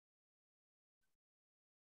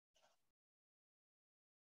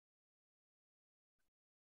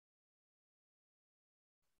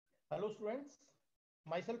Hello students,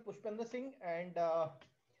 myself Pushpendra Singh and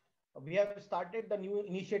we have started the new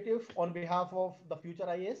initiative on behalf of the future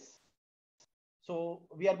IAS. So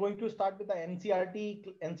we are going to start with the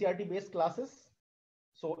NCERT based classes.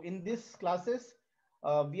 So in these classes,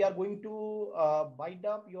 we are going to bind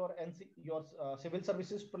up your civil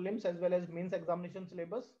services prelims as well as mains examination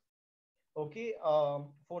syllabus. Okay,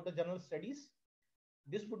 for the general studies.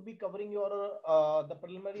 This would be covering your the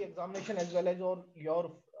preliminary examination as well as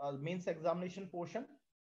your mains examination portion,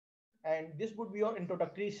 and this would be your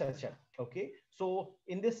introductory session. Okay, so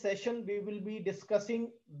in this session we will be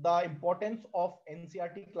discussing the importance of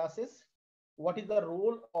NCERT classes, what is the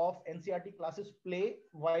role of NCERT classes play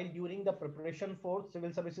while during the preparation for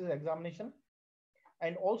civil services examination,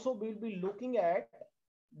 and also we will be looking at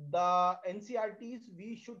the NCERTs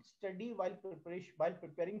we should study while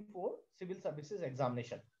preparing for civil services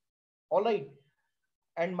examination. All right,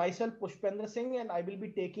 and myself Pushpendra Singh, and I will be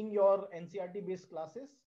taking your NCERT based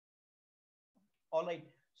classes. All right,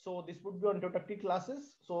 so this would be on introductory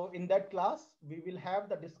classes. So in that class we will have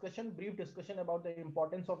the brief discussion about the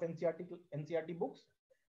importance of NCERT books,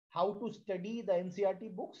 how to study the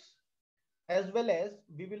NCERT books, as well as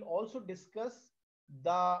we will also discuss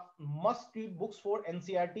the must read books for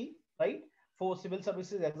NCERT, right? For civil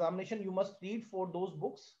services examination, you must read for those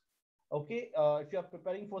books. Okay, if you are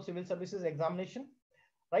preparing for civil services examination,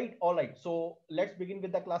 right? All right, so let's begin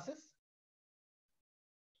with the classes.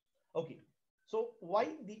 Okay, so why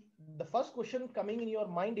the first question coming in your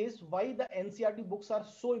mind is why the NCERT books are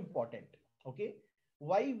so important. Okay,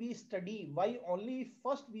 why we study, why only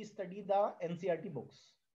first we study the NCERT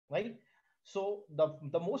books, right? So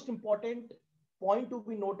the most important point to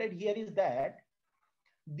be noted here is that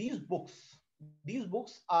these books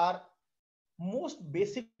are most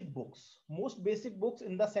basic books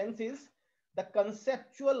in the sense is the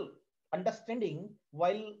conceptual understanding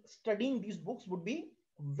while studying these books would be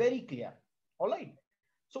very clear. All right,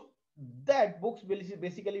 so that books will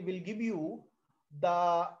basically will give you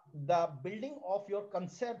the building of your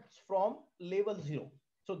concepts from level 0.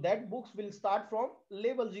 So that books will start from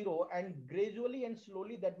level 0 and gradually and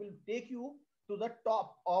slowly that will take you to the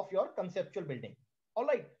top of your conceptual building. All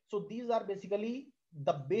right, so these are basically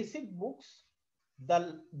the basic books.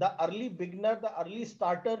 The early beginner, the early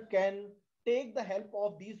starter can take the help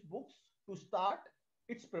of these books to start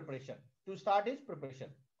its preparation,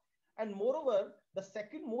 and moreover, the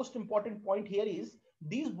second most important point here is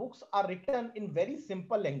these books are written in very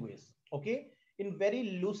simple language, okay, in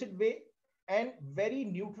very lucid way and very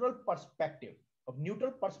neutral perspective. A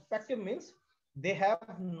neutral perspective means they have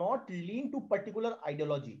not leaned to particular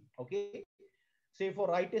ideology, okay. Say for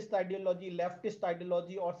rightist ideology, leftist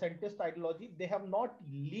ideology, or centrist ideology, they have not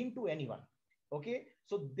leaned to anyone. Okay,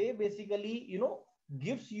 so they basically,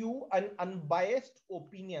 gives you an unbiased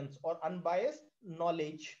opinions or unbiased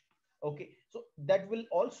knowledge. Okay, so that will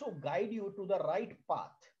also guide you to the right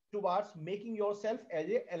path towards making yourself as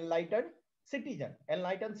a enlightened citizen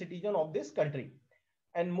of this country.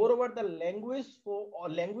 And moreover, the language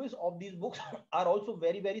of these books are also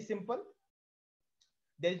very simple.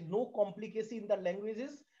 There is no complicacy in the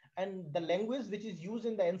languages, and the language which is used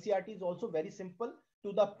in the NCERT is also very simple,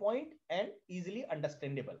 to the point, and easily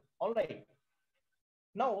understandable. All right,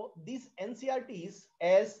 now these NCERTs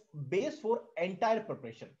as base for entire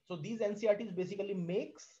preparation. So these NCERTs basically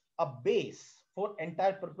makes a base for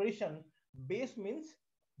entire preparation. Base means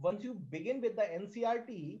once you begin with the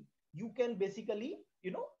NCERT, you can basically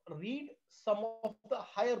read some of the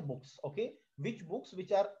higher books. Okay,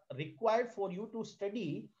 which are required for you to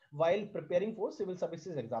study while preparing for civil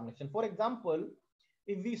services examination. For example,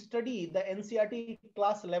 if we study the NCERT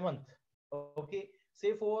class 11th, okay,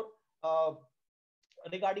 say for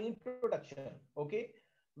regarding introduction, okay,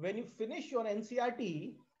 when you finish your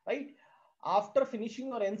NCERT, right, after finishing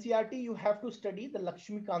your NCERT, you have to study the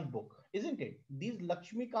Lakshmikant book, isn't it? These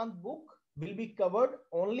Lakshmikant book will be covered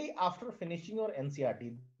only after finishing your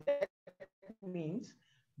NCERT. That means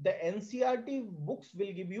the NCERT books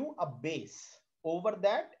will give you a base. Over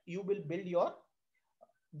that, you will build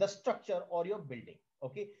the structure or your building.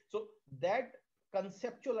 Okay, so that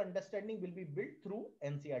conceptual understanding will be built through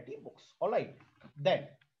NCERT books. All right, then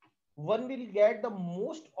one will get the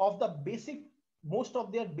most of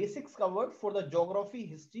their basics covered for the geography,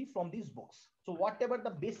 history from these books. So whatever the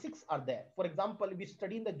basics are there, for example, we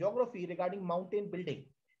study in the geography regarding mountain building,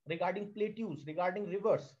 regarding plateaus, regarding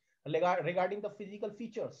rivers, regarding the physical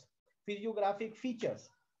features, physiographic features.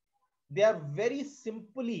 They are very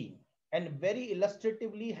simply and very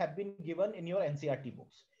illustratively have been given in your NCERT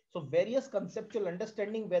books. So various conceptual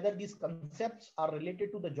understanding, whether these concepts are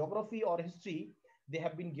related to the geography or history, they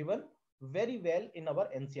have been given very well in our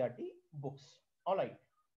NCERT books. All right.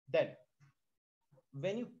 Then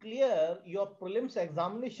when you clear your prelims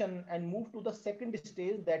examination and move to the second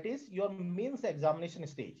stage, that is your mains examination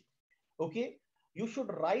stage. Okay. You should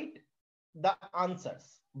write the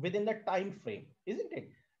answers within the time frame, isn't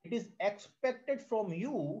it? It is expected from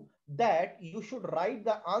you that you should write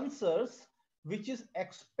the answers which is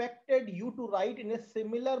expected you to write in a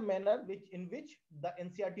similar manner which the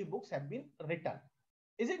NCERT books have been written,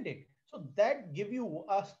 isn't it? So that give you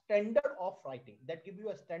a standard of writing, that give you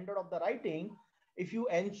a standard of the writing. If you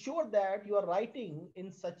ensure that you are writing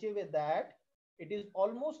in such a way that it is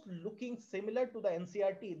almost looking similar to the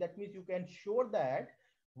NCERT, that means you can show that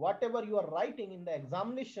whatever you are writing in the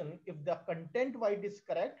examination, if the content wise is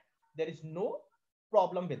correct, there is no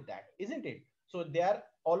problem with that, isn't it? So they are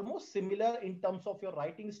almost similar in terms of your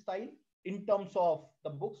writing style, in terms of the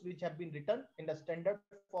books which have been written in the standard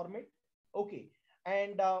format. Okay.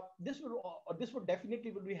 And this would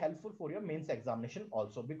definitely will be helpful for your mains examination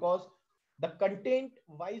also, because the content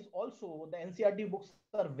wise also the NCERT books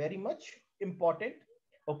are very much important.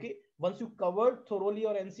 Okay. Once you covered thoroughly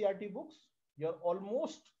your NCERT books, you're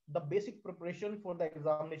almost the basic preparation for the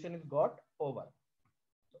examination is got over.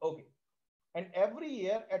 Okay. And every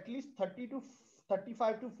year at least 30 to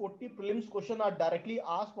 35 to 40 prelims question are directly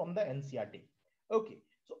asked from the NCERT. Okay.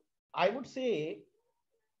 So I would say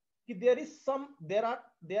there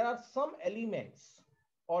are some elements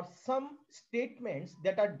or some statements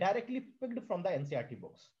that are directly picked from the NCERT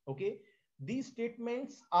books. Okay. These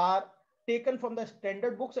statements are taken from the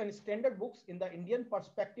standard books, and standard books in the Indian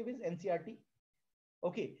perspective is NCERT.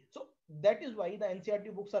 Okay. So that is why the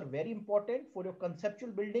NCERT books are very important for your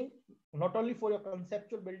conceptual building, not only for your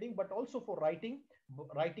conceptual building, but also for writing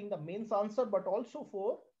the mains answer, but also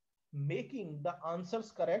for making the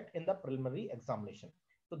answers correct in the preliminary examination.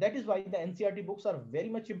 So that is why the NCERT books are very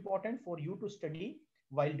much important for you to study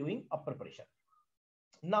while doing a preparation.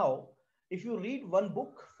 Now, if you read one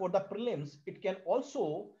book for the prelims, it can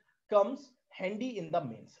also comes handy in the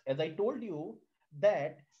mains. As I told you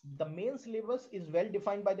that the main syllabus is well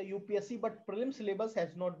defined by the UPSC, but prelim syllabus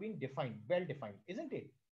has not been well defined, isn't it?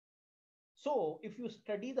 So if you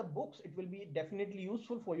study the books, it will be definitely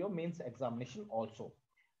useful for your mains examination also.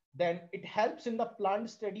 Then it helps in the planned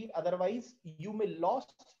study. Otherwise, you may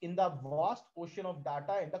lost in the vast ocean of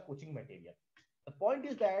data and the coaching material. The point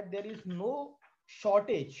is that there is no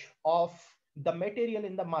shortage of the material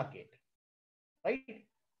in the market, right?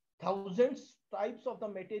 Thousands types of the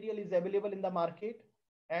material is available in the market.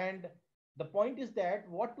 And the point is that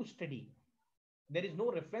what to study. There is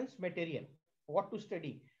no reference material. What to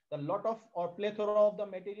study. The lot of or plethora of the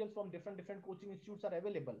materials from different coaching institutes are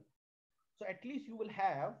available. So at least you will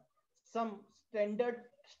have some standard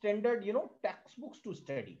textbooks to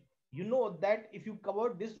study. You know that if you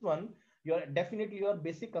covered this one, your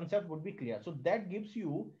basic concept would be clear. So that gives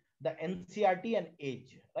you the NCERT an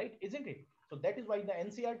edge, right? Isn't it? So that is why the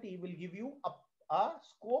NCERT will give you a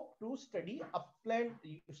scope to study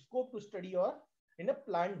or in a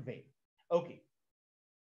planned way. Okay.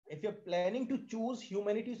 If you're planning to choose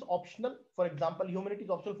humanities optional, for example,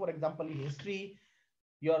 history,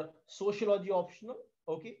 your sociology optional,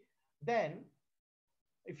 okay, then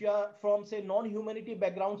if you are from say non-humanity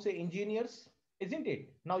background, say engineers, isn't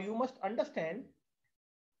it? Now you must understand,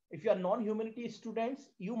 if you are non-humanity students,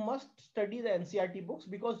 you must study the NCERT books,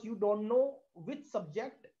 because you don't know which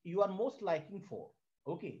subject you are most liking for.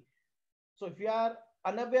 Okay. So if you are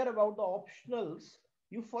unaware about the optionals,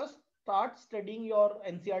 you first start studying your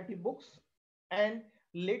NCERT books, and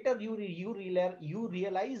later you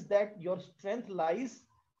realize that your strength lies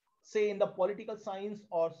say in the political science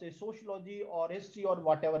or say sociology or history or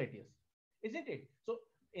whatever it is, isn't it? So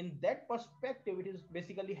in that perspective, it is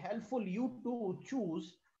basically helpful you to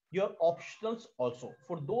choose your optionals also.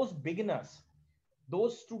 For those beginners,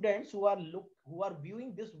 those students who are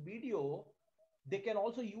viewing this video, they can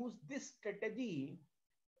also use this strategy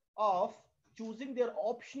of choosing their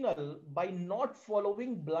optional by not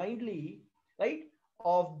following blindly, right,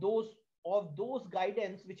 of those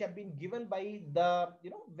guidance which have been given by the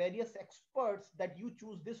various experts, that you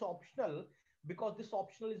choose this optional because this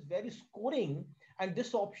optional is very scoring, and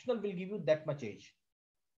this optional will give you that much edge.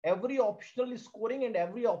 Every optional is scoring and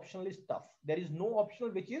every optional is tough. There is no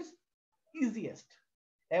optional which is easiest.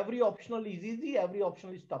 Every optional is easy, every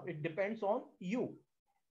optional is tough. It depends on you.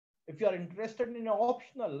 If you are interested in an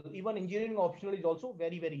optional, even engineering optional is also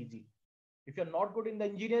very, very easy. If you're not good in the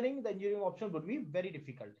engineering option would be very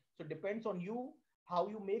difficult. So it depends on you, how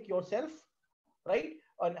you make yourself, right?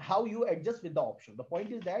 And how you adjust with the option. The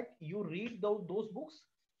point is that you read those books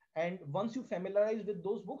And once you familiarize with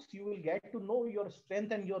those books, you will get to know your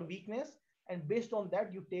strength and your weakness. And based on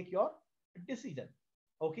that, you take your decision.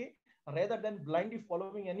 Okay. Rather than blindly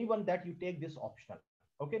following anyone, that you take this optional.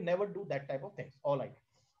 Okay. Never do that type of things. All right.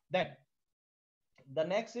 Then the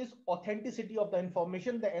next is authenticity of the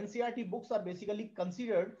information. The NCERT books are basically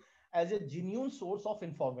considered as a genuine source of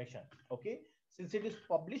information. Okay. Since it is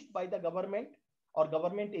published by the government or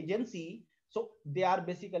government agency, so they are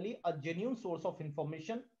basically a genuine source of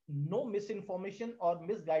information. No misinformation or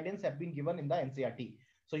misguidance have been given in the NCERT.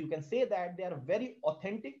 So you can say that they are very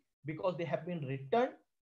authentic because they have been written.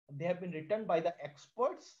 They have been written by the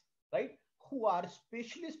experts, right, who are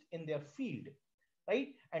specialists in their field, right?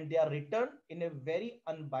 And they are written in a very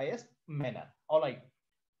unbiased manner. All right.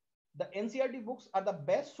 The NCERT books are the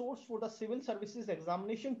best source for the civil services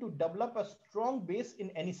examination to develop a strong base in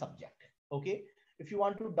any subject. Okay. If you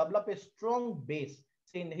want to develop a strong base,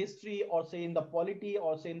 say in history or say in the polity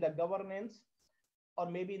or say in the governance or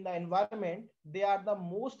maybe in the environment, they are the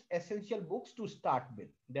most essential books to start with.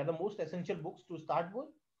 They are the most essential books to start with.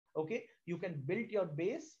 Okay. You can build your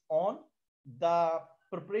base on the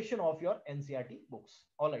preparation of your NCERT books.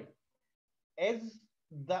 All right. As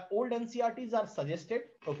the old NCERTs are suggested,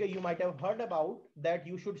 okay, you might have heard about that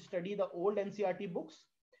you should study the old NCERT books.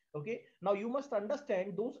 Okay, now you must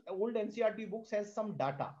understand those old NCERT books has some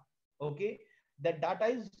data. Okay, that data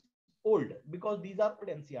is old because these are old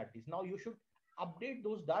NCERTs. Now you should update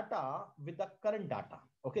those data with the current data.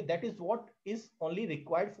 Okay, that is what is only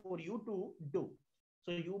required for you to do.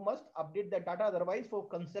 So you must update that data. Otherwise, for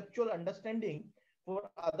conceptual understanding, for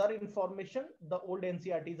other information, the old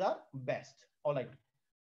NCERTs are best. All right.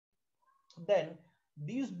 Then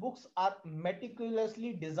these books are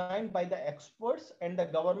meticulously designed by the experts and the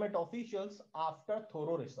government officials after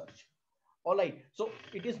thorough research. All right. So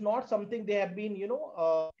it is not something they have been,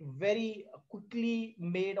 very quickly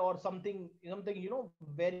made or something,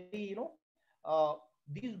 very,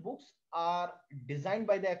 these books are designed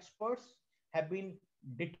by the experts, have been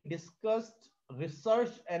discussed,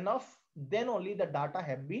 researched enough, then only the data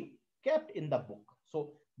have been kept in the book.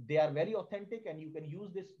 So they are very authentic, and you can use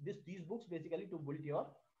these books basically to build your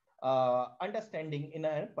understanding in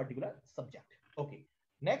a particular subject. Okay.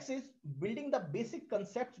 Next is building the basic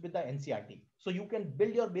concepts with the NCERT. So you can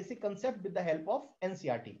build your basic concept with the help of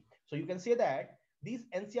NCERT. So you can say that these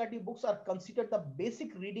NCERT books are considered the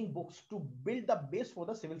basic reading books to build the base for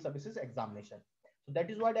the civil services examination. So that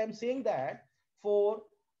is what I'm saying, that for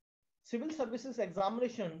civil services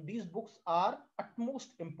examination, these books are utmost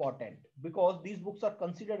important because these books are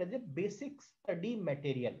considered as a basic study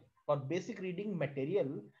material or basic reading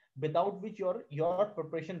material, without which your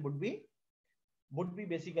preparation would be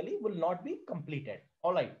basically will not be completed.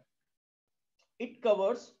 All right. It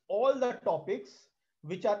covers all the topics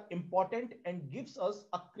which are important and gives us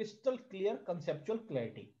a crystal clear conceptual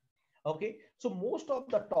clarity. Okay. So most of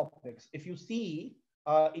the topics, if you see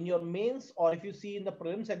in your mains or if you see in the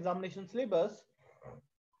prelims examination syllabus,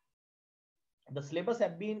 the syllabus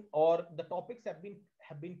have been, or the topics have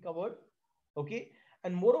been covered. Okay.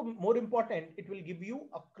 And more important, it will give you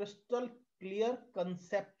a crystal clear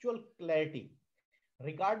conceptual clarity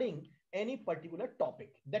regarding any particular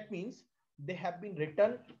topic. That means they have been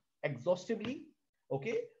written exhaustively,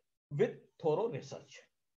 okay, with thorough research.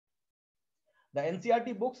 The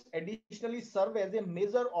NCERT books additionally serve as a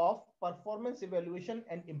measure of performance evaluation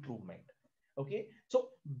and improvement. Okay, so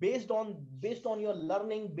based on your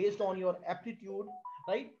learning, based on your aptitude,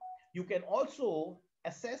 right, you can also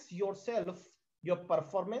assess yourself, your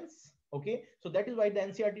performance. Okay, so that is why the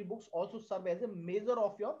NCERT books also serve as a measure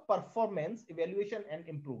of your performance evaluation and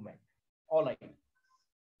improvement. All right,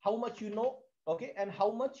 how much you know, okay, and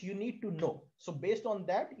how much you need to know. So based on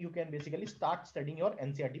that, you can basically start studying your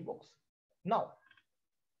NCERT books. Now,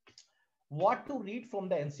 what to read from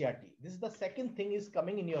the NCERT? This is the second thing is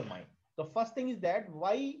coming in your mind. The first thing is that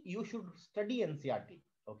why you should study NCERT.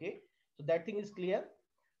 Okay, so that thing is clear.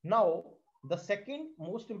 Now, the second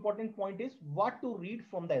most important point is what to read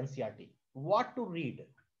from the NCERT. What to read.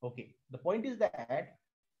 Okay, the point is that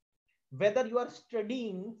whether you are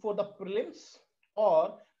studying for the prelims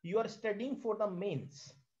or you are studying for the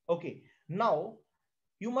mains. Okay, now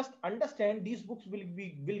you must understand these books will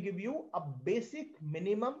give you a basic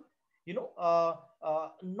minimum,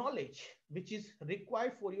 knowledge which is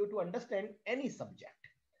required for you to understand any subject.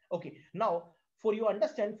 Okay, now for your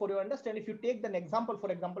understand, if you take an example,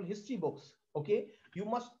 for example, history books, okay, you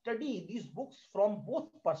must study these books from both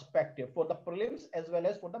perspective, for the prelims as well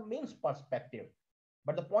as for the mains perspective.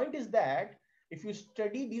 But the point is that if you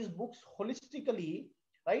study these books holistically,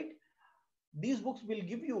 right, These books will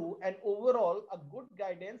give you an overall a good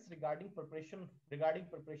guidance regarding preparation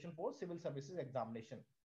for civil services examination.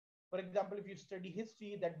 For example, if you study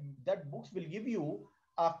history, that books will give you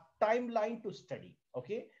a timeline to study.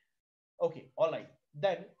 Okay. Okay. All right.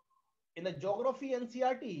 Then in the geography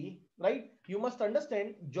NCERT, right, you must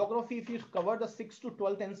understand geography. If you cover the 6th to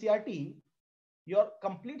 12th NCERT, your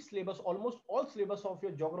complete syllabus, almost all syllabus of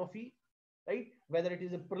your geography, right, whether it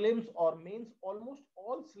is a prelims or mains, almost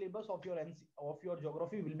all syllabus of your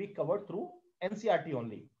geography will be covered through NCERT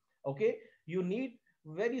only. Okay. You need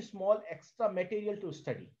very small extra material to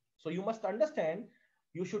study. So you must understand,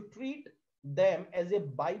 you should treat them as a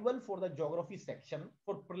Bible for the geography section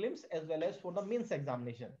for prelims as well as for the mains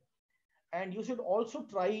examination. And you should also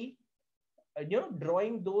try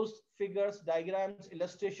drawing those figures, diagrams,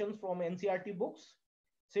 illustrations from NCERT books.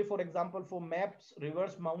 Say for example, for maps,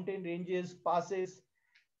 rivers, mountain ranges, passes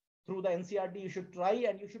through the NCERT, you should try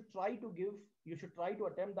to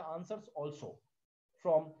attempt the answers also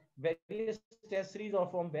from various test series or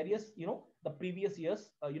from various the previous years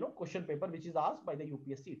question paper which is asked by the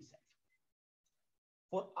UPSC itself.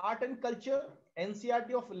 For art and culture,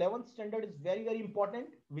 NCERT of 11th standard is very, very important,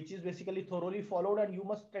 which is basically thoroughly followed, and you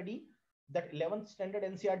must study that 11th standard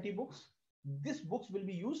NCERT books. These books will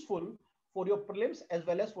be useful for your prelims as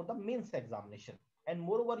well as for the mains examination. And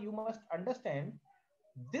moreover, you must understand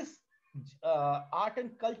this art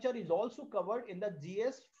and culture is also covered in the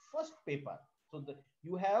GS first paper. So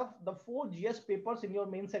you have the 4 GS papers in your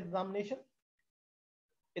mains examination.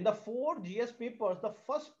 In the 4 GS papers, the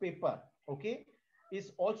first paper, okay,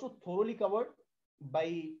 is also thoroughly covered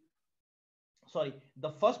by,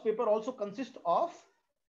 the first paper also consists of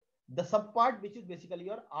the subpart which is basically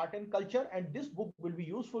your art and culture, and this book will be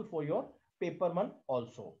useful for your paper 1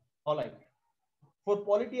 also. All right. For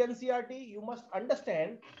polity NCERT, you must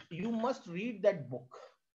understand, you must read that book,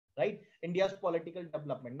 right? India's political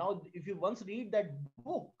development. Now, if you once read that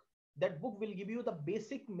book will give you the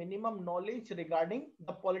basic minimum knowledge regarding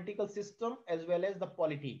the political system as well as the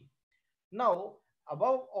polity. Now,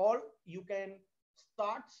 above all, you can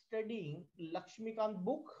start studying Lakshmikant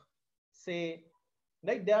book, say,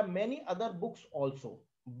 like there are many other books also,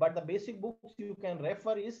 but the basic books you can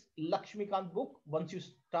refer is Lakshmikant book once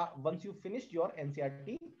you finished your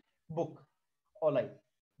NCERT book. All right.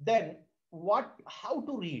 Then how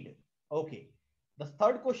to read? Okay. The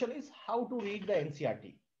third question is how to read the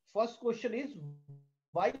NCERT. First question is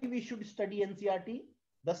why we should study NCERT.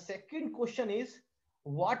 The second question is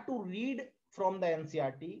what to read from the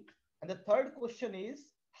NCERT. And the third question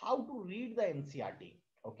is how to read the NCERT.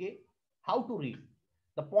 Okay. How to read.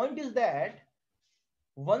 The point is that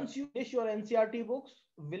once you finish your NCERT books,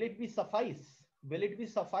 will it be suffice? Will it be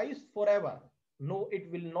suffice forever? No,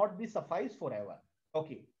 it will not be suffice forever.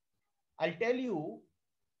 Okay. I'll tell you,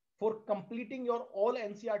 for completing your all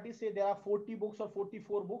NCERTs, say there are 40 books or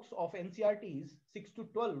 44 books of NCERTs, 6 to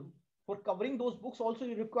 12, for covering those books also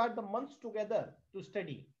you require the months together to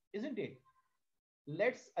study, isn't it?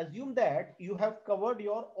 Let's assume that you have covered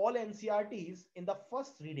your all NCERTs in the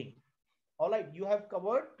first reading. All right, you have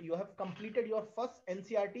completed your first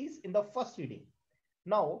NCERTs in the first reading.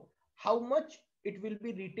 Now, how much it will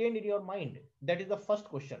be retained in your mind? That is the first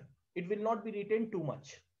question. It will not be retained too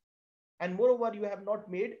much. And moreover, you have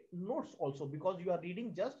not made notes also because you are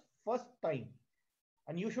reading just first time.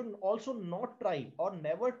 And you should also not try or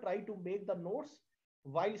never try to make the notes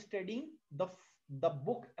while studying the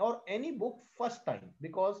book or any book first time,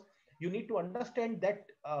 because you need to understand that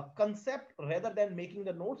concept rather than making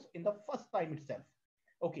the notes in the first time itself.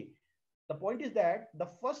 Okay. The point is that the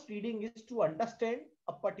first reading is to understand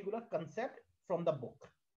a particular concept from the book.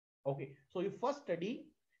 Okay. So you first study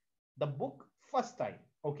the book first time.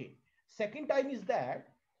 Okay. Second time is that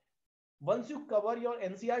once you cover your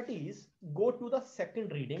NCERTs, go to the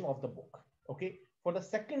second reading of the book. Okay. For the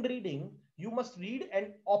second reading, you must read and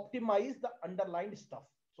optimize the underlined stuff.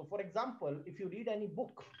 So for example, if you read any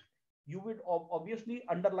book, you would obviously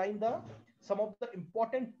underline some of the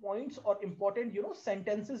important points or important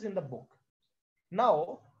sentences in the book.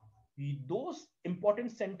 Now, those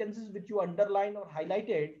important sentences which you underline or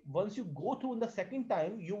highlighted, once you go through in the second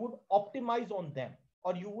time, you would optimize on them,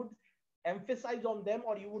 or you would emphasize on them,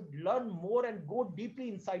 or you would learn more and go deeply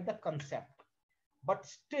inside the concept. But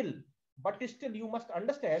still you must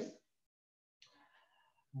understand,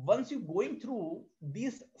 once you're going through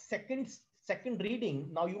these second reading,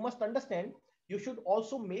 now you must understand you should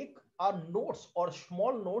also make notes or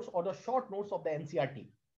small notes or the short notes of the NCERT.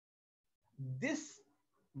 This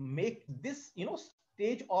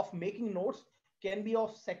stage of making notes can be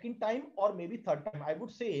of second time or maybe third time. I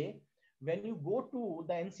would say when you go to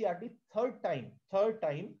the NCERT third time,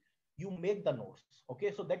 you make the notes.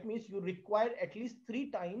 Okay, so that means you require at least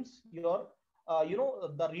 3 times your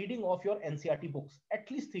the reading of your NCERT books, at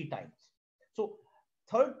least 3 times. So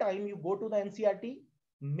third time you go to the NCERT,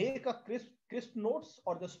 make a crisp notes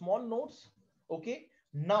or the small notes. Okay,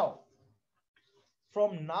 now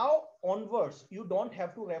from now onwards, you don't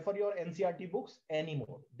have to refer your NCERT books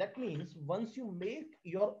anymore. That means once you make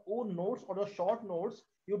your own notes or the short notes,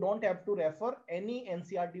 you don't have to refer any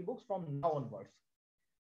NCERT books from now onwards.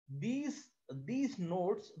 These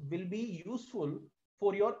notes will be useful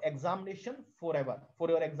for your examination forever.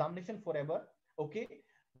 Okay,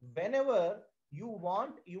 whenever you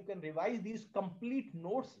want, you can revise these complete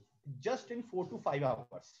notes just in 4 to 5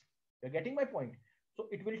 hours. You're getting my point? So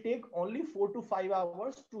it will take only 4 to 5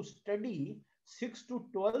 hours to study 6 to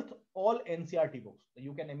 12th all NCERT books.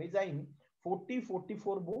 You can imagine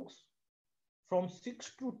 44 books from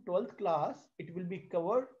 6th to 12th class. It will be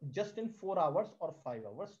covered just in 4 hours or 5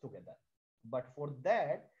 hours together. But for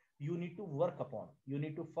that, you need to work upon. You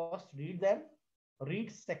need to first read them,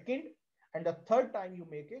 read second, and the third time you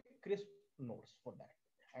make a crisp notes for that.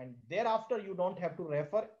 And thereafter, you don't have to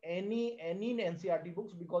refer any NCERT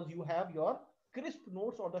books because you have your crisp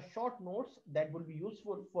notes or the short notes that will be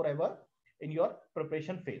useful forever in your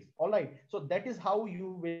preparation phase. All right. So that is how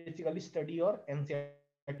you basically study your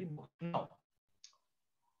NCERT books. Now,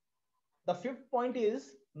 the fifth point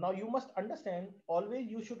is, now you must understand, always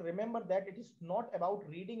you should remember that it is not about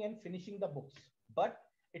reading and finishing the books, but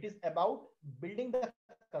it is about building the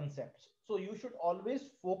concepts. So you should always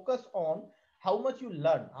focus on how much you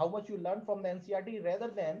learn from the NCERT rather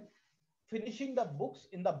than finishing the books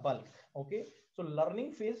in the bulk. Okay, so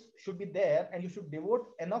learning phase should be there and you should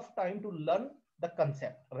devote enough time to learn the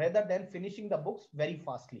concept rather than finishing the books very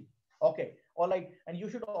fastly. Okay, all right. And you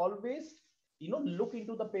should always look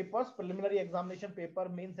into the papers, preliminary examination paper,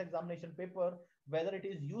 mains examination paper, whether it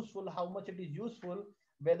is useful, how much it is useful,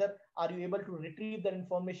 whether are you able to retrieve that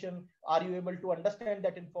information, are you able to understand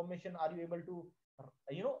that information, are you able to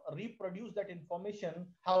reproduce that information,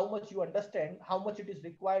 how much you understand, how much it is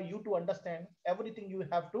required you to understand, everything you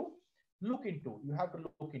have to look into.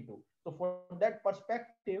 So for that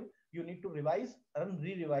perspective, you need to revise and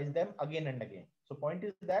re-revise them again and again. So point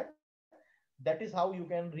is that is how you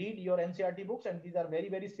can read your NCERT books, and these are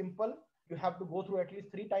very simple. You have to go through at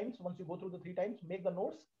least 3 times. Once you go through the 3 times, make the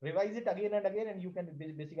notes, revise it again and again, and you can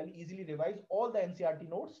basically easily revise all the NCERT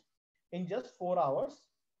notes in just 4 hours,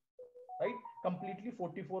 right? Completely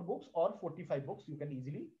 44 books or 45 books, you can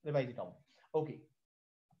easily revise it out. Okay,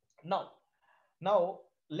 now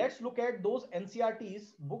let's look at those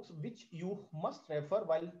NCERTs books which you must refer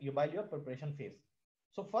while your preparation phase.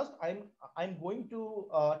 So first, I'm going to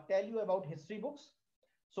tell you about history books.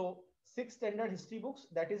 So 6th standard history books,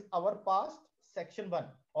 that is our past section 1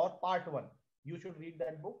 or part 1. You should read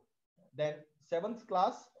that book. Then 7th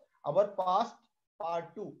class, our past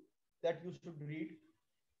part 2, that you should read.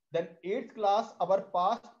 Then 8th class, our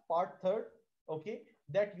past part 3rd, okay,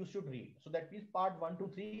 that you should read. So that means part 1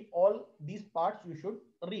 to 3, all these parts you should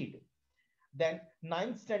read. Then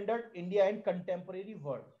 9th standard India and contemporary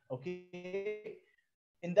world, okay.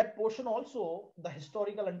 In that portion also, the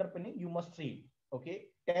historical underpinning you must read. Okay,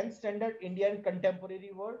 10th standard Indian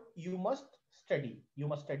contemporary world, you must study.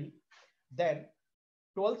 Then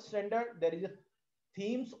 12th standard, there is a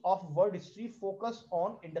themes of world history, focus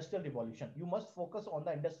on industrial revolution. You must focus on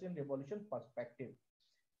the industrial revolution perspective.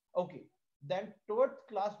 Okay, then 12th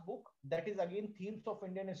class book, that is again themes of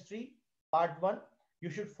Indian history, part 1.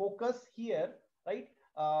 You should focus here, right?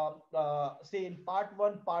 Say in part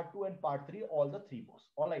 1, part 2, and part 3, all the 3 books.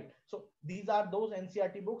 All right. So these are those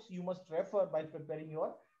NCERT books you must refer while preparing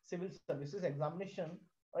your civil services examination,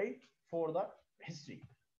 right, for the history.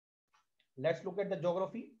 Let's look at the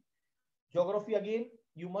geography. Geography again,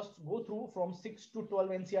 you must go through from 6 to 12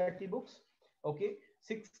 NCERT books. Okay,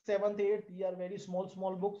 6th, 7th, 8th, these are very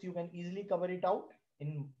small books. You can easily cover it out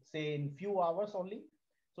in few hours only.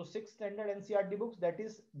 So 6th standard NCERT books, that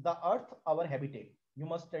is The Earth, Our Habitat. You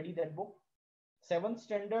must study that book. 7th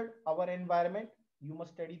standard, Our Environment. You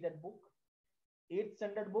must study that book. 8th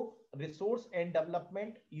standard book, Resource and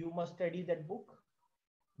Development. You must study that book.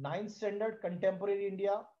 9th standard, Contemporary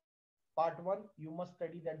India, part 1. You must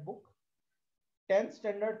study that book. 10th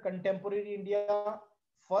standard, Contemporary India,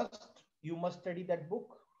 first. You must study that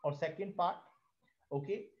book or second part.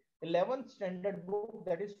 Okay. 11th standard book,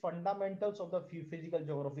 that is Fundamentals of the Physical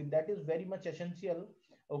Geography. That is very much essential.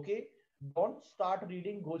 Okay. Don't start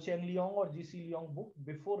reading Go Cheng Leong or GC Leong book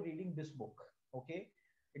before reading this book. Okay.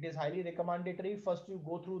 It is highly recommendatory. First, you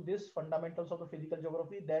go through this Fundamentals of the Physical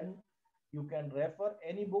Geography. Then you can refer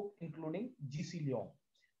any book, including GC Leong.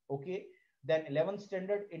 Okay. Then 11th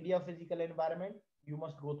standard India physical environment, you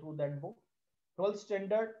must go through that book. 12th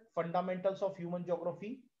standard fundamentals of human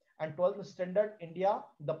geography, and 12th standard India,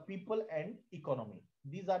 the people and economy.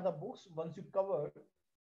 These are the books. Once you covered,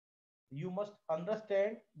 you must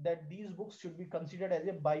understand that these books should be considered as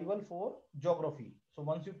a bible for geography. So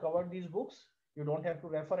once you cover these books, you don't have to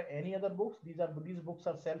refer any other books. These books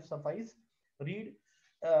are self suffice. Read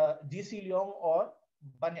GC Leong or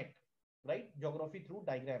Burnett, right? Geography through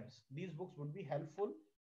diagrams. These books would be helpful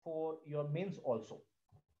for your mains also.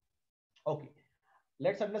 Okay,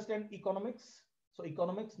 let's understand economics. So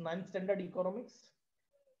economics, 9th standard economics.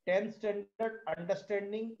 10th standard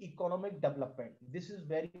understanding economic development. This is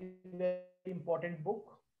very, very important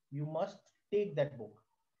book. You must take that book.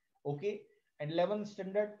 Okay. And 11th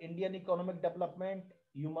standard Indian economic development.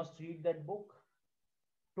 You must read that book.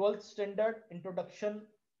 12th standard introductory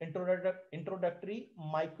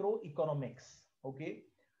microeconomics. Okay.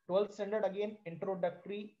 12th standard again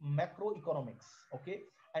introductory macroeconomics. Okay.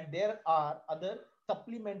 And there are other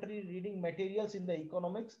supplementary reading materials in the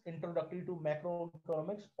economics introductory to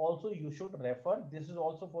macroeconomics also you should refer. This is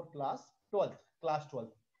also for class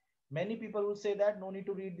 12th. Many people will say that no need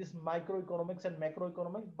to read this microeconomics and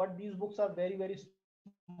macroeconomics, but these books are very, very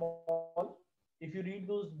small. If you read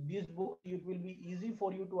these books, it will be easy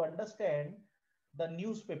for you to understand the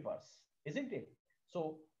newspapers, isn't it?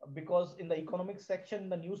 So because in the economics section,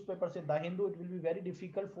 the newspaper say the Hindu, it will be very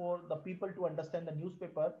difficult for the people to understand the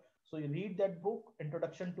newspaper. So you read that book,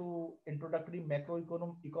 Introduction to Introductory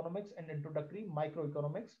Macroeconomics and Introductory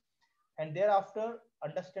Microeconomics, and thereafter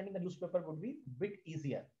understanding the newspaper would be a bit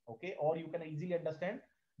easier. Okay, or you can easily understand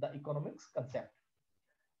the economics concept.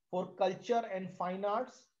 For culture and fine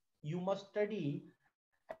arts, you must study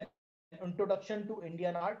an introduction to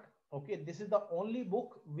Indian art. Okay, this is the only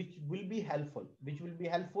book which will be helpful,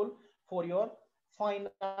 for your fine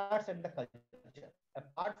arts and the culture.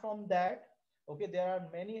 Apart from that, okay, there are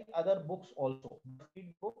many other books also.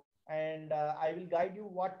 Read book, and I will guide you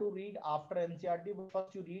what to read after NCERT. But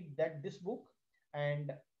first, you read this book,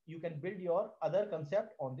 and you can build your other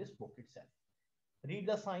concept on this book itself. Read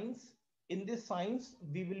the science. In this science,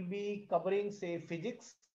 we will be covering, say,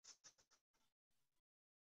 physics.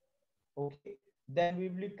 Okay. Then we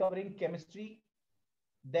will be covering chemistry.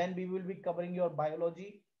 Then we will be covering your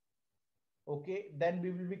biology. Okay. Then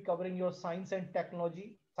we will be covering your science and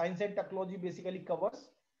technology. Science and technology basically covers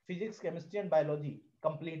physics, chemistry, and biology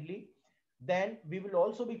completely. Then we will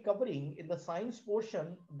also be covering in the science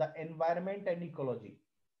portion the environment and ecology.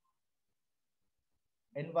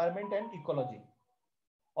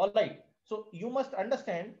 All right. So you must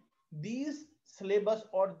understand these syllabus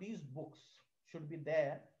or these books should be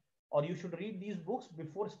there, or you should read these books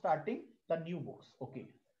before starting the new books. Okay.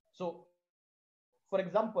 So for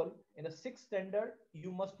example, in the 6th standard,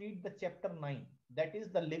 you must read the chapter 9. That is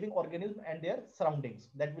the living organism and their surroundings.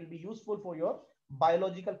 That will be useful for your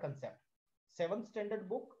biological concept. 7th standard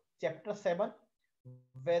book, chapter 7,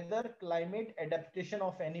 weather, climate, adaptation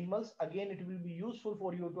of animals. Again, it will be useful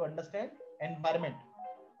for you to understand environment,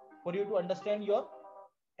 for you to understand your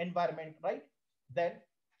environment, right? Then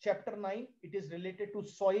chapter 9, it is related to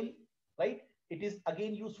soil, right? It is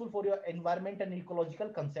again useful for your environment and ecological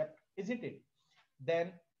concept, isn't it?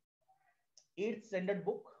 Then 8th standard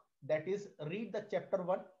book, that is read the chapter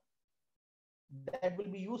 1. That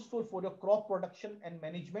will be useful for your crop production and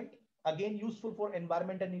management, again useful for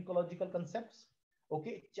environment and ecological concepts.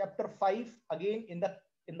 Okay, chapter 5, again in the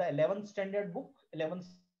 11th standard book, 11th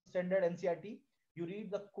standard NCERT, you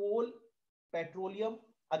read the coal, petroleum.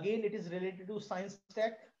 Again, it is related to science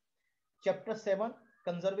tech. Chapter 7,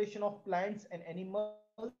 conservation of plants and animals.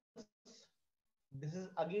 This is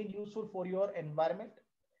again useful for your environment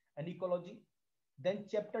and ecology. Then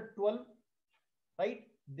chapter 12, right?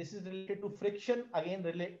 This is related to friction, again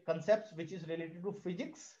concepts which is related to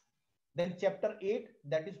physics. Then chapter 8,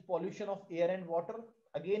 that is pollution of air and water.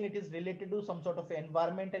 Again, it is related to some sort of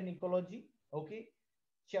environment and ecology. Okay.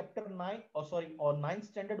 Chapter 9, or 9th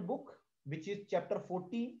standard book, which is chapter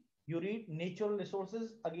 14, you read natural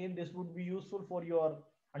resources. Again, this would be useful for your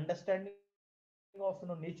understanding of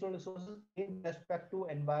natural resources in respect to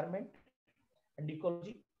environment and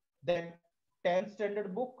ecology. Then 10th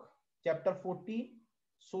standard book, chapter 14,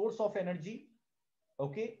 source of energy.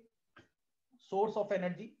 Okay, source of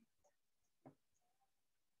energy.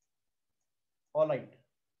 All right.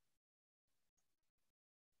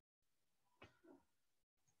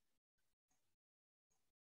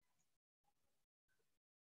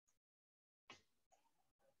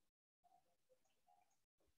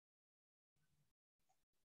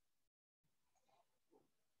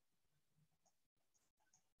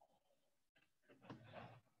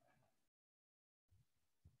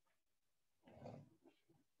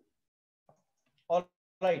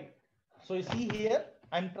 right. So you see here,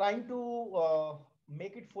 I'm trying to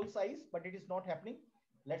make it full size, but it is not happening.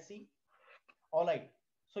 Let's see. All right.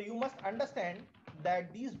 So you must understand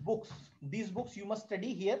that these books you must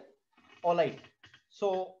study here. All right.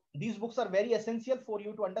 So these books are very essential for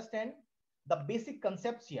you to understand the basic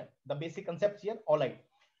concepts here. The basic concepts here. All right.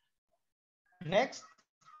 Next,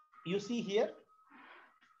 you see here.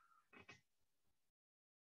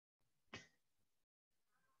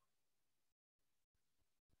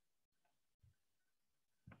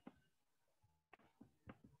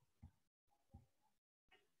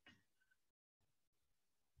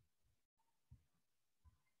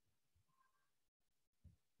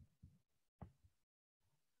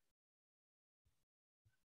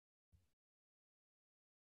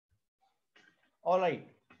 All right.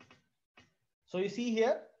 So you see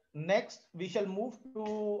here, next we shall move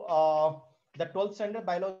to the 12th standard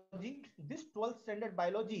biology. This 12th standard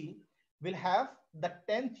biology will have the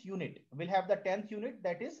 10th unit. Will have the 10th unit,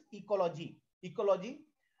 that is ecology. Ecology,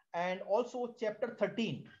 and also chapter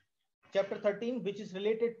 13. Chapter 13, which is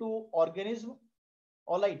related to organism.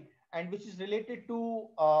 All right. And which is related to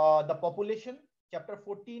the population. Chapter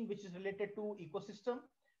 14, which is related to ecosystem.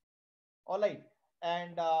 All right.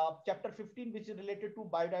 And chapter 15, which is related to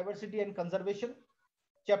biodiversity and conservation.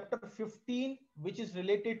 Chapter 15, which is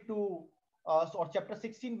related to, or chapter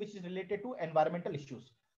 16, which is related to environmental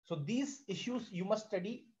issues. So these issues you must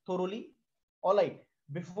study thoroughly. All right.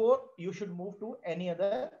 Before you should move to any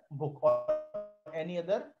other book or any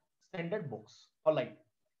other standard books. All right.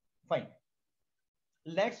 Fine.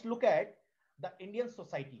 Let's look at the Indian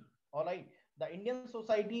society. All right. The Indian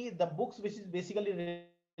society, the books which is basically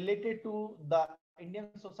related to the Indian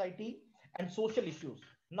society and social issues.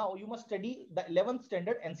 Now you must study the 11th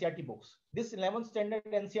standard NCERT books. This 11th standard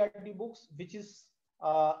NCERT books, which is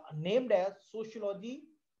named as Sociology,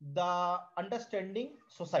 the Understanding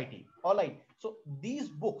Society. All right. So these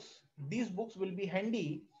books will be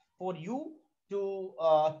handy for you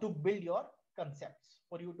to build your concepts.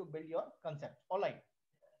 For you to build your concepts. All right.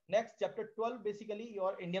 Next, chapter 12, basically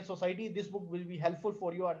your Indian society. This book will be helpful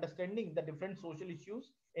for your understanding the different social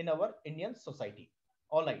issues in our Indian society.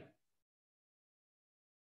 All right.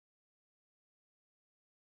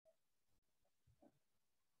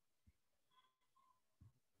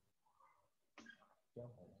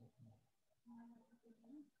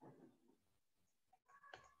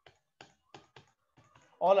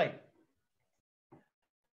 All right.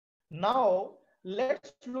 Now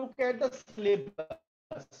let's look at the syllabus.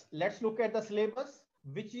 Let's look at the syllabus,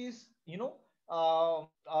 which is,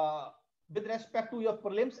 with respect to your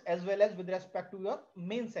prelims as well as with respect to your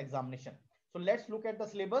mains examination. So let's look at the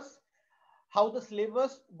syllabus, how the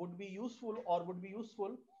syllabus would be useful or would be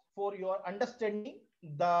useful for your understanding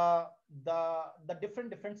the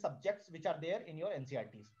different subjects which are there in your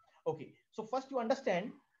NCERTs. Okay, so first you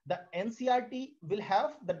understand the NCERT will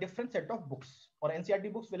have the different set of books, or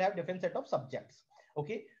NCERT books will have different set of subjects.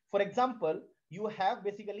 Okay, for example, you have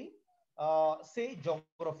basically say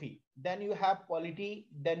geography, then you have polity,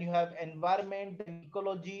 then you have environment, then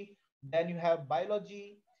ecology, then you have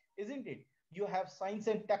biology, isn't it? You have science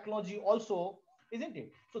and technology also, isn't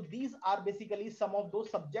it? So these are basically some of those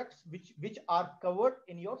subjects which are covered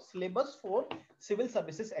in your syllabus for civil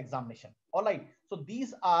services examination. All right. So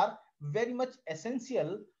these are very much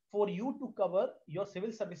essential for you to cover your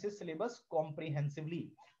civil services syllabus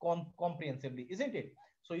comprehensively, isn't it?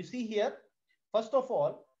 So you see here, first of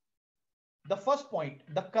all, the first point,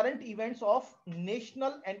 the current events of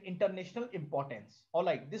national and international importance. All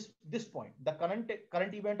right, this point, the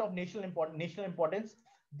current event of national importance,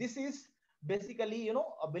 this is basically,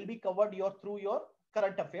 will be covered through your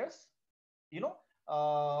current affairs, you know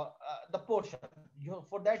the portion.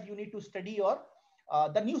 For that you need to study your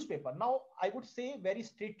the newspaper. Now I would say very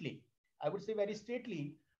straightly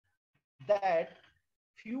that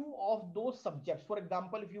few of those subjects, for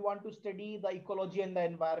example, if you want to study the ecology and the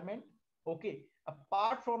environment, okay,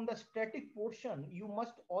 apart from the static portion, you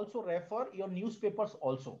must also refer your newspapers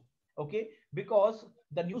also. Okay, because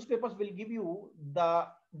the newspapers will give you the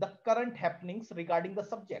current happenings regarding the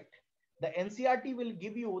subject. The NCERT will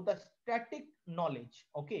give you the static knowledge.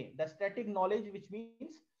 Okay, the static knowledge, which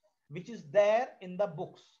means which is there in the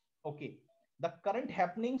books. Okay, the current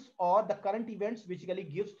happenings or the current events which really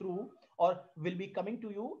gives through or will be coming to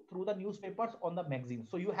you through the newspapers on the magazines.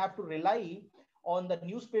 So you have to rely on the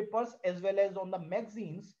newspapers as well as on the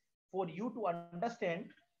magazines for you to understand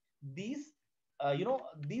these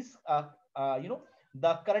these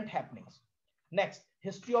the current happenings. Next,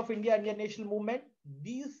 history of Indian national movement.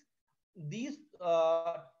 These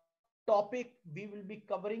topic we will be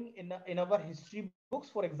covering in our history books.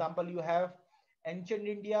 For example, you have ancient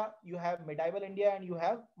India, you have medieval India, and you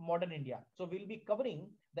have modern India. So we'll be covering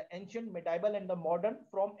the ancient, medieval, and the modern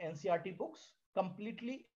from NCERT books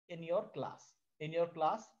completely in your class.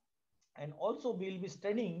 And also we'll be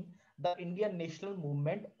studying the Indian national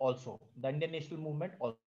movement also.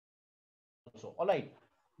 All right.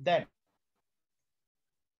 Then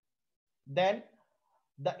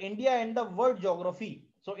the India and the world geography.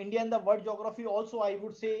 So India and the world geography also, I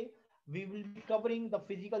would say, we will be covering the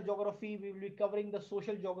physical geography, we will be covering the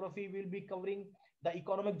social geography, we will be covering the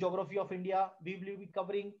economic geography of India, we will be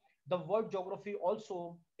covering the world geography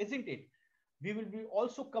also, isn't it? We will be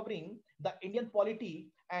also covering the Indian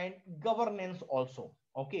polity and governance also.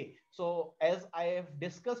 Okay, so as I have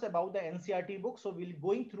discussed about the NCERT book, so we'll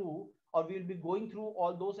going through, or we'll be going through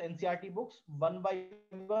all those NCERT books one by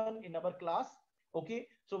one in our class. Okay,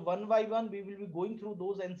 so one by one we will be going through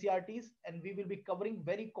those NCERTs, and we will be covering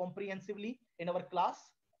very comprehensively in our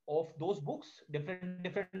class of those books,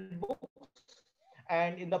 different books.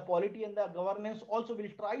 And in the polity and the governance also,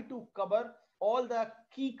 we'll try to cover all the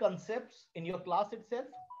key concepts in your class itself,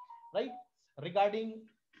 right? Regarding,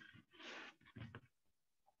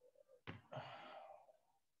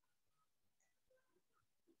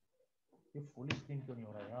 ये full screen क्यों नहीं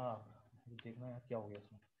हो रहा है यार, ये देखना है क्या हो गया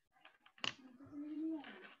इसमें,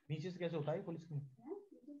 नीचे से कैसे होता है फुल स्क्रीन,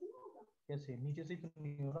 कैसे नीचे से क्यों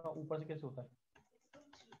नहीं हो रहा, ऊपर से कैसे होता है,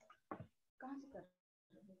 कहाँ से कर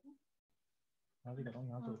रहे हो? यहाँ से कर रहा हूँ,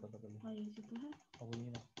 यहाँ से होता था पहले, हाँ ये तो है, अब वही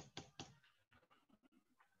ना,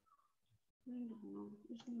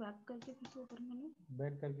 इसको बैक करके किसी ऊपर में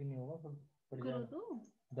बैक करके नहीं होगा, पर करो तो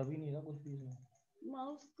दबी नहीं रहा कुछ भी इसमें,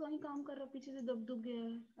 माउस का ही काम कर रहा, पीछे से दब दुब गया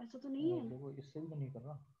है, ऐसा तो नहीं है, देखो इससे भी तो नहीं कर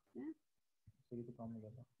रहा, इससे भी तो काम नहीं कर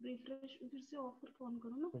रहा, रिफ्रेश फिर से ऑफ करके ऑन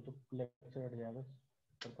करो ना, फिर तो लेक्चर हट जाएगा,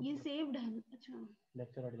 ये सेव्ड है, अच्छा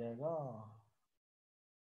लेक्चर हट जाएगा,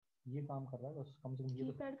 ये काम कर रहा है बस, कम से कम ये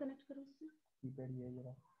कीपैड कनेक्ट करो उससे, कीपैड ये है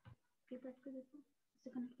जरा, कीपैड को देखो इससे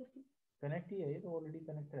कनेक्ट करके, कनेक्ट ही है, ये तो ऑलरेडी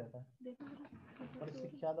कनेक्ट रहता है, देखो पर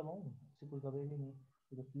इससे क्या दबाऊं, इससे कुछ दबेगा नहीं,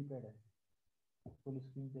 ये तो कीपैड है, फुल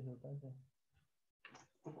स्क्रीन कैसे होता है इसे,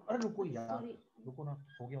 अरे रुको यार, रुको ना,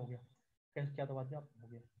 हो गया, कैसे क्या दबा दिया आप,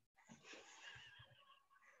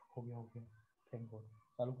 हो गया, थैंक गॉड,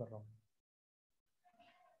 चालू कर रहा हूँ,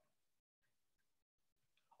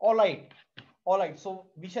 all right, so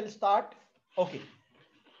we shall start. Okay,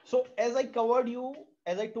 so as I told you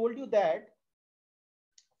that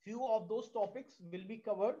few of those topics will be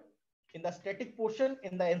covered in the static portion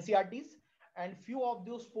in the NCERTs, and few of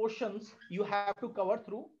those portions you have to cover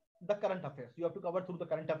through the current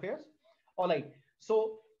affairs. All right,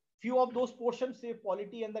 so few of those portions, say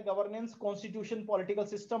polity and the governance, constitution, political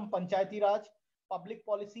system, panchayati raj, public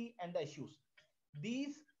policy, and the issues.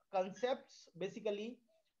 These concepts basically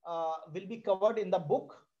will be covered in the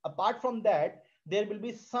book. Apart from that, there will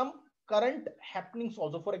be some current happenings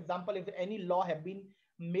also. For example, if any law have been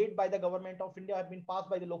made by the government of India, have been passed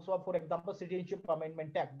by the Lok Sabha, for example, Citizenship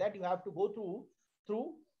Amendment Act, that you have to go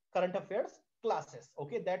through current affairs classes.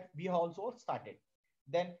 Okay, that we have also started.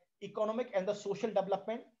 Then economic and the social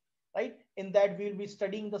development, right? In that we will be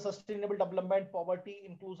studying the sustainable development, poverty,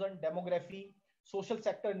 inclusion, demography, social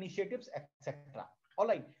sector initiatives, etc. All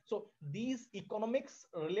right, so these economics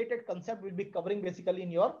related concept will be covering basically in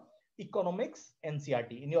your economics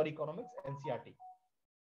NCERT.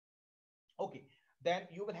 Okay, then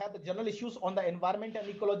you will have the general issues on the environment and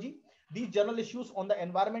ecology. These general issues on the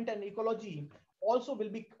environment and ecology also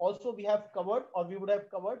we have covered, or we would have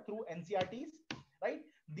covered through NCERTs, right?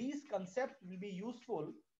 These concepts will be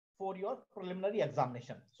useful for your preliminary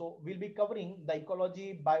examination. So we'll be covering the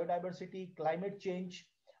ecology, biodiversity, climate change,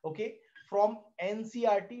 okay, from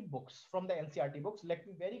NCERT books. Let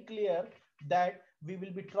me be very clear that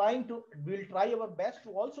we'll try our best to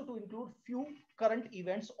also to include few current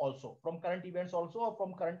events also, or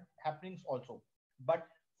from current happenings also. But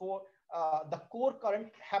for the core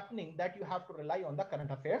current happening, that you have to rely on the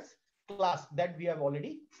current affairs class that we have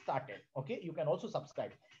already started. Okay, you can also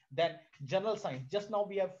subscribe. Then general science, just now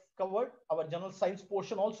we have covered our general science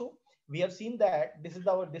portion also. We have seen that this is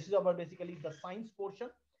our basically the science portion,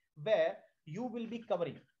 where you will be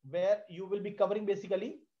covering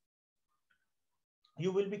basically,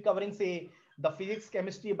 you will be covering, say, the physics,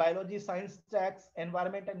 chemistry, biology, science tracks,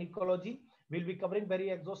 environment and ecology. We'll be covering very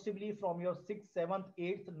exhaustively from your 6th, 7th,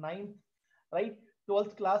 8th, 9th, right,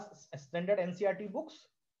 12th class standard NCERT books,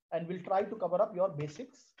 and we'll try to cover up your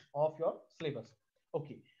basics of your syllabus.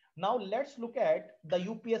 Okay, now let's look at the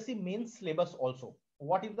UPSC main syllabus also.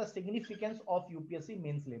 What is the significance of UPSC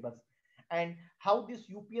main syllabus, and how this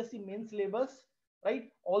UPSC main syllabus, right,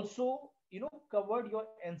 also covered your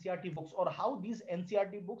NCERT books, or how these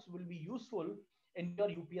NCERT books will be useful in your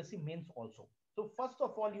UPSC mains also. So first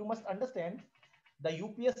of all, you must understand the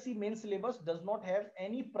UPSC main syllabus does not have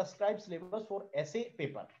any prescribed syllabus for essay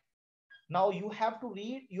paper. Now you have to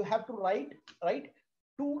read, you have to write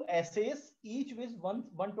two essays, each with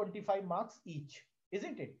 125 marks each,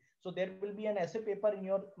 isn't it? So there will be an essay paper in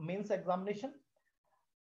your mains examination.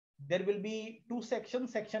 There will be two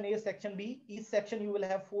sections, section A, section B. Each section you will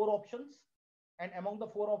have four options, and among the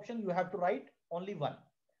four options you have to write only one.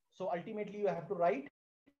 So ultimately you have to write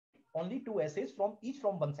only two essays from each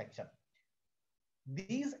from one section.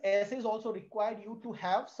 These essays also require you to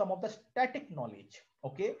have some of the static knowledge,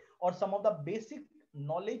 okay, or some of the basic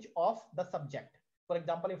knowledge of the subject. For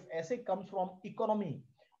example, if essay comes from economy,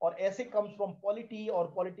 or essay comes from polity or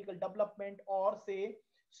political development, or say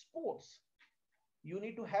sports, you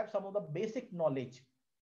need to have some of the basic knowledge,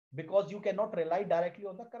 because you cannot rely directly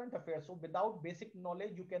on the current affairs. So without basic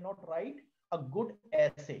knowledge you cannot write a good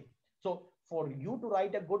essay. So for you to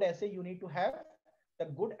write a good essay, you need to have the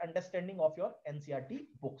good understanding of your NCERT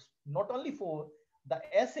books. Not only for the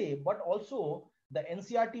essay, but also the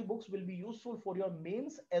NCERT books will be useful for your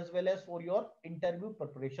mains as well as for your interview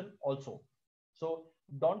preparation also. So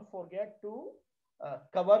don't forget to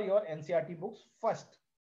cover your NCERT books first.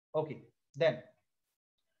 Okay, then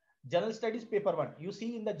general studies paper 1. You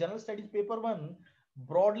see, in the general studies paper 1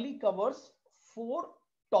 broadly covers four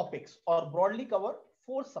topics, or broadly cover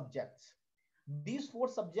four subjects. These four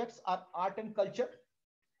subjects are art and culture,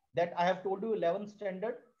 that I have told you, 11th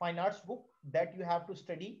standard fine arts book that you have to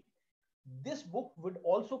study. This book would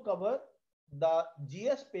also cover the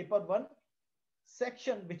GS paper 1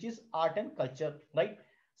 section, which is art and culture, right?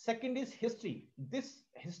 Second is history. This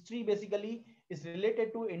history basically is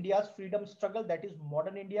related to India's freedom struggle, that is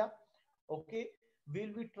modern India. Okay,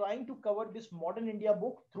 we'll be trying to cover this modern India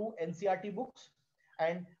book through NCERT books.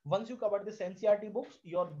 And once you cover this NCERT books,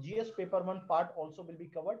 your GS paper 1 part also will be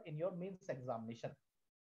covered in your mains examination.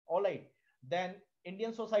 All right, then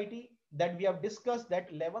Indian society, that we have discussed,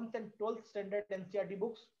 that 11th and 12th standard NCERT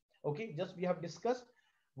books. Okay, just we have discussed.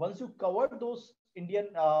 Once you cover those Indian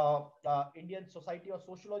society or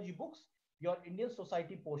sociology books, your Indian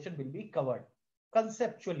society portion will be covered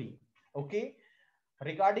conceptually. Okay,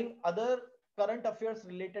 regarding other current affairs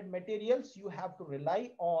related materials, you have to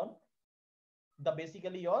rely on the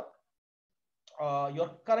basically your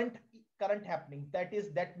current happening. That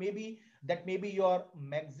may be your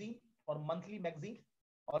magazine or monthly magazine,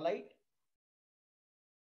 all right,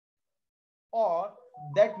 or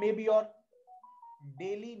that may be your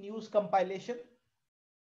daily news compilation,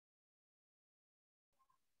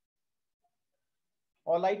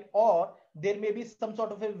 all right, or there may be some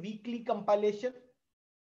sort of a weekly compilation,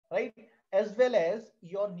 right, as well as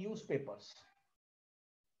your newspapers,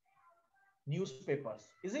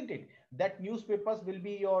 isn't it? That newspapers will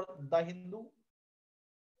be your The Hindu,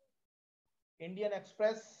 Indian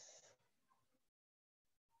Express,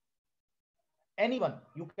 anyone.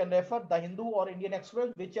 You can refer The Hindu or Indian Express,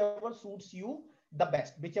 whichever suits you the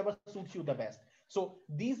best. So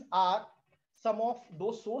these are some of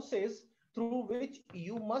those sources through which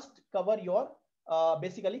you must cover your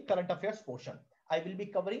basically current affairs portion. I will be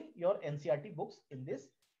covering your NCERT books in this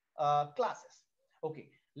classes. Okay,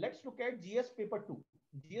 let's look at GS paper 2.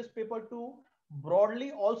 GS paper 2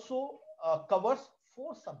 broadly also covers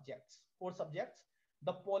four subjects: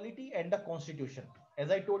 the polity and the constitution. As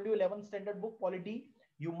I told you, 11th standard book polity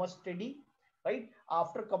you must study, right?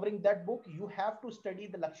 After covering that book, you have to study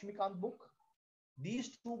the Lakshmikant book.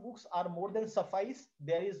 These two books are more than suffice.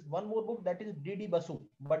 There is one more book, that is DD Basu,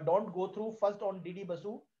 but don't go through first on DD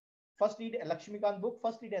Basu. First read Lakshmikant book,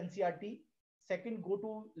 first read NCERT, second go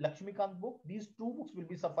to Lakshmikant book. These two books will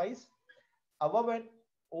be suffice. Over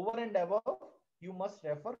and above, you must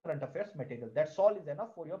refer current affairs material. That's all is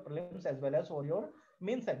enough for your prelims as well as for your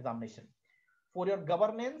mains examination. For your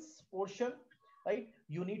governance portion, right,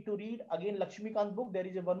 you need to read again Lakshmikant book. There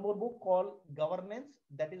is one more book called Governance,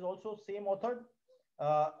 that is also same author,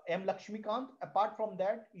 M. Lakshmikant. Apart from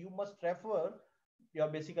that, you must refer your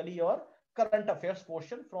basically your current affairs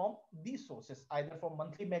portion from these sources, either from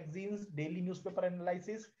monthly magazines, daily newspaper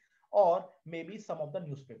analysis, or maybe some of the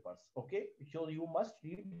newspapers. Okay, so you must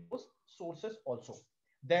read those sources also.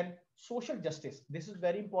 Then social justice, this is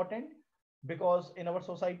very important, because in our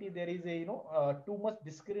society there is a too much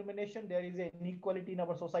discrimination, there is a inequality in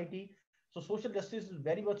our society. So social justice is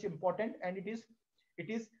very much important, and it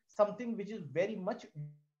is something which is very much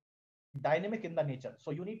dynamic in the nature.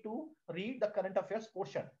 So you need to read the current affairs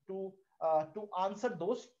portion to answer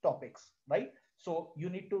those topics, right? So you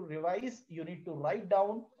need to revise, you need to write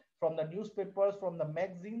down from the newspapers, from the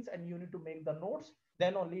magazines, and you need to make the notes.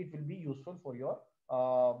 Then only it will be useful for your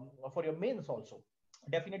for your mains also.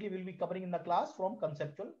 Definitely we'll be covering in the class from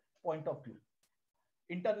conceptual point of view.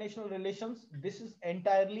 International relations, this is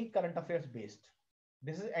entirely current affairs based.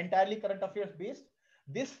 This is entirely current affairs based.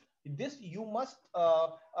 This you must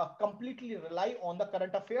completely rely on the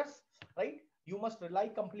current affairs, right? You must rely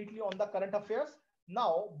completely on the current affairs.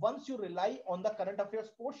 Now once you rely on the current affairs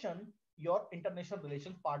portion, your international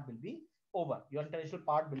relations part will be over. Your international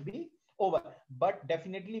part will be over. But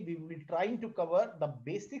definitely we will be trying to cover the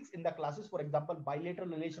basics in the classes. For example, bilateral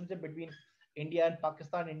relationship between India and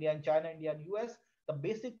Pakistan, India and China, India and US. The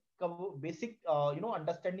basic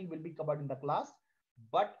understanding will be covered in the class.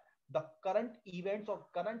 But the current events or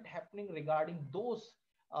current happening regarding those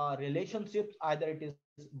relationships, either it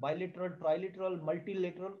is bilateral, trilateral,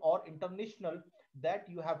 multilateral, or international, that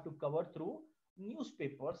you have to cover through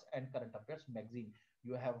newspapers and current affairs magazine.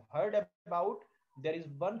 You have heard about, there is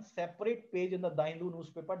one separate page in the Hindu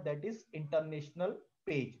newspaper, that is international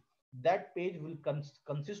page. That page will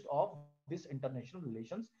consist of this international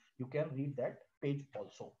relations. You can read that page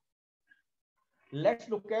also. Let's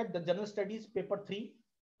look at the general studies paper 3.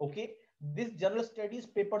 Okay, this general studies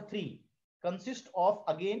paper 3 consists of,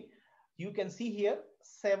 again you can see here,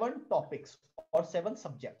 7 topics or 7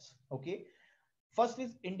 subjects. Okay, first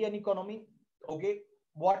is Indian economy. Okay,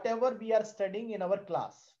 whatever we are studying in our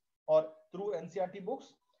class or through NCERT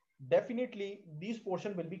books, definitely these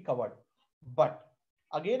portion will be covered. But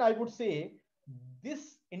again I would say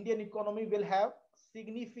this Indian economy will have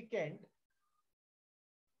significant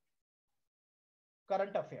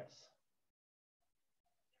current affairs.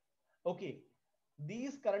 Okay,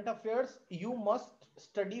 these current affairs you must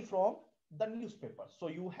study from the newspaper. So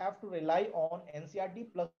you have to rely on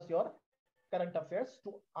NCERT plus your current affairs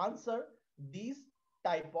to answer these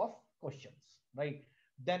type of questions, right?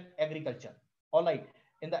 Then agriculture. All right,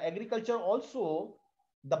 in the agriculture also,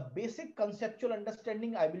 the basic conceptual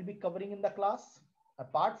understanding I will be covering in the class.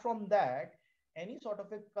 Apart from that, any sort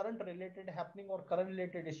of a current related happening or current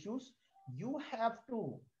related issues, you have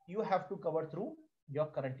to cover through your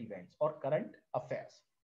current events or current affairs.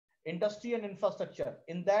 Industry and infrastructure,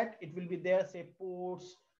 in that it will be there, say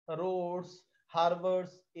ports, roads,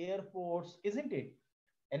 harbors, airports, isn't it?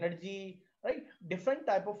 Energy, right? Different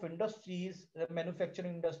type of industries,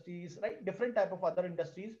 manufacturing industries, right? Different type of other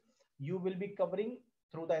industries you will be covering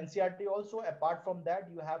through the NCERT also. Apart from that,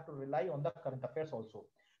 you have to rely on the current affairs also.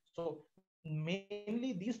 So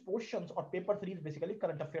mainly these portions or paper 3 is basically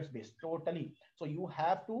current affairs based totally. So you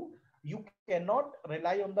cannot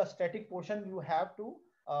rely on the static portion. You have to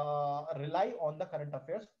rely on the current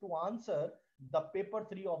affairs to answer the paper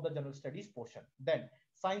 3 of the general studies portion. Then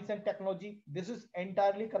science and technology, this is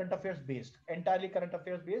entirely current affairs based. Entirely current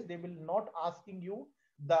affairs based. They will not asking you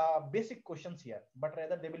the basic questions here, but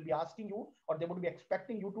rather they will be asking you, or they would be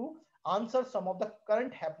expecting you to answer some of the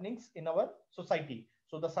current happenings in our society.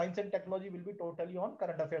 So the science and technology will be totally on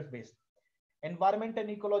current affairs based. Environment and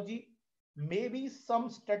ecology, maybe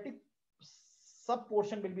some static sub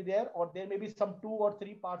portion will be there, or there may be some 2 or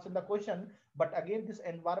 3 parts in the question. But again, this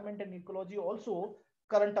environment and ecology also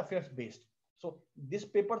current affairs based. So this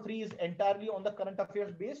paper 3 is entirely on the current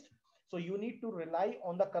affairs based. So you need to rely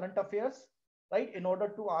on the current affairs, right, in order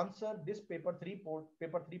to answer this paper 3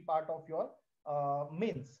 part of your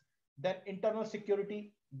mains. Then internal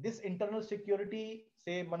security. This internal security,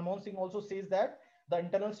 say Manmohan Singh also says that the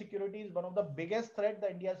internal security is one of the biggest threat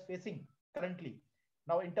that India is facing currently.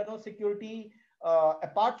 Now internal security,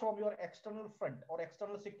 apart from your external front or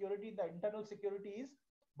external security, the internal security is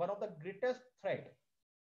one of the greatest threat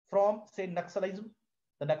from, say, Naxalism.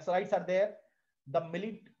 The Naxalites are there. The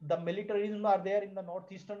militarism are there in the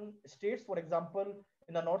northeastern states. For example,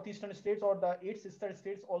 in the northeastern states or the 8 sister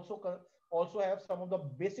states also have some of the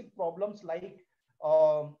basic problems like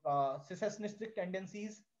secessionistic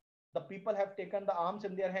tendencies. The people have taken the arms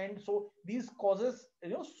in their hand. So these causes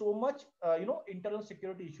so much internal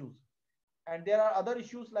security issues. And there are other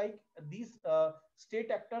issues like these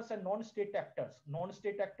state actors and non-state actors.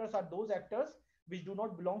 Non-state actors are those actors which do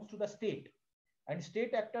not belong to the state, and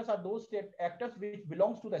state actors are those state actors which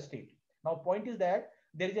belongs to the state. Now point is that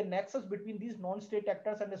there is a nexus between these non-state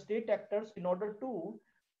actors and the state actors in order to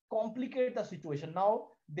complicate the situation. Now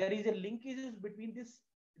there is a linkages between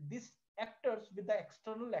these actors with the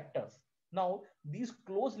external actors. Now these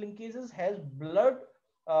close linkages has blurred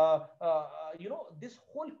this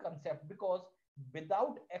whole concept, because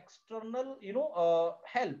without external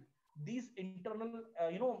help, these internal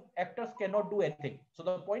actors cannot do anything. So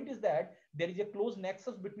the point is that there is a close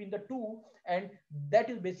nexus between the two, and that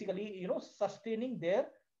is basically sustaining their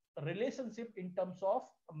relationship in terms of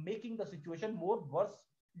making the situation more worse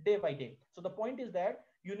day by day. So the point is that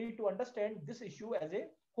you need to understand this issue as a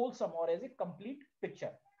wholesome or as a complete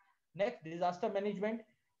picture. Next, disaster management.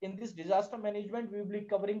 In this disaster management, we will be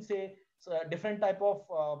covering, say, different type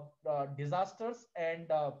of disasters and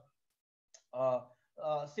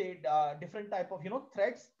different type of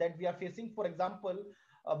threats that we are facing. For example,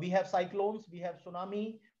 we have cyclones, we have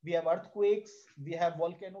tsunami, we have earthquakes, we have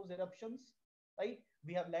volcanoes eruptions, right?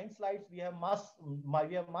 We have landslides, we have mass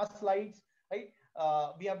slides, right?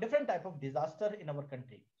 We have different type of disaster in our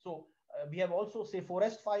country. So we have also, say,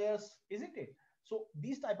 forest fires, isn't it? So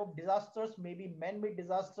these type of disasters may be man-made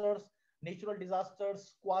disasters, natural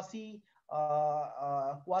disasters, quasi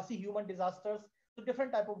human disasters. So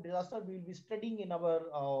different type of disaster we will be studying in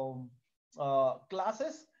our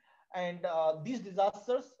classes, and these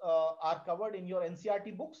disasters are covered in your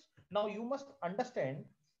NCERT books. Now you must understand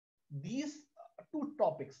these two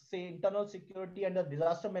topics, say internal security and the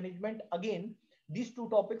disaster management. Again, these two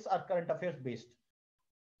topics are current affairs based.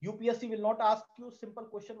 UPSC will not ask you simple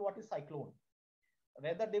question, what is cyclone?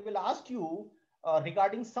 Rather, they will ask you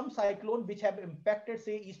regarding some cyclone which have impacted,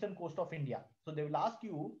 say, eastern coast of India. So they will ask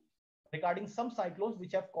you regarding some cyclones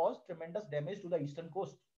which have caused tremendous damage to the eastern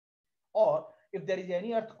coast. Or if there is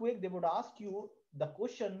any earthquake, they would ask you the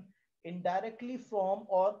question indirectly from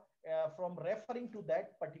or from referring to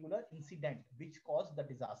that particular incident which caused the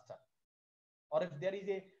disaster. Or if there is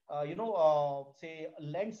a say a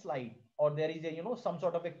landslide, or there is a some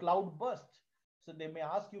sort of a cloud burst, so they may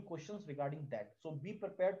ask you questions regarding that. So be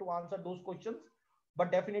prepared to answer those questions,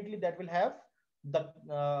 but definitely that will have the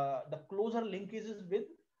closer linkages with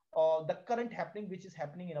the current happening which is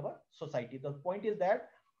happening in our society. The point is that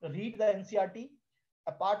read the NCERT.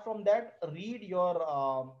 Apart from that, read your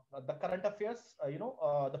the current affairs,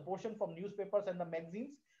 the portion from newspapers and the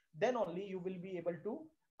magazines. Then only you will be able to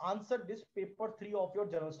answer this paper 3 of your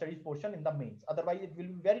general studies portion in the mains. Otherwise, it will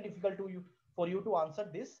be very difficult for you to answer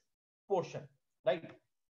this portion, right?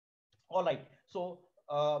 All right. So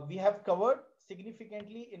we have covered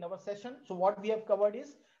significantly in our session. So what we have covered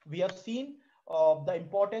is, we have seen the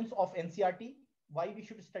importance of NCERT, why we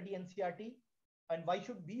should study NCERT, and why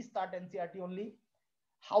should we start NCERT only,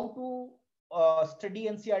 how to study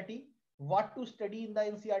NCERT, what to study in the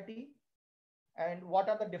NCERT, and what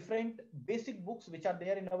are the different basic books which are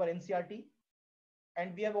there in our NCERT.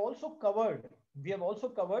 And we have also covered the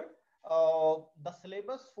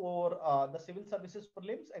syllabus for the civil services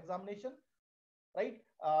prelims examination, right?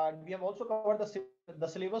 And we have also covered the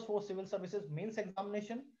syllabus for civil services mains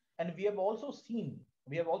examination. And we have also seen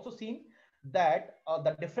that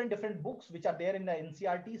the different books which are there in the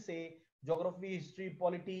NCERT, say geography, history,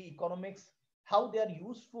 polity, economics, how they are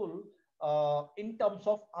useful in terms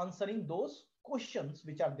of answering those questions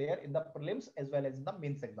which are there in the prelims as well as in the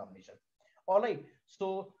mains examination. All right.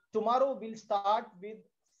 So tomorrow we'll start with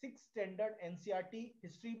 6th standard NCERT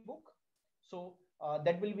history book. So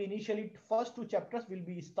that will be initially first 2 chapters will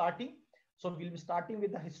be starting. So we'll be starting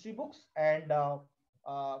with the history books, and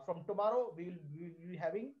from tomorrow we will be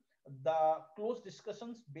having the close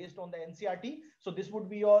discussions based on the NCERT. So this was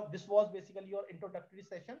basically your introductory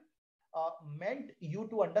session, meant you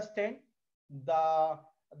to understand the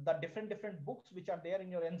different books which are there in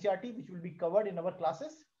your NCERT, which will be covered in our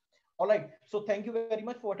classes. All right. So thank you very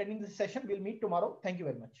much for attending this session. We'll meet tomorrow. Thank you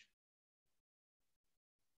very much.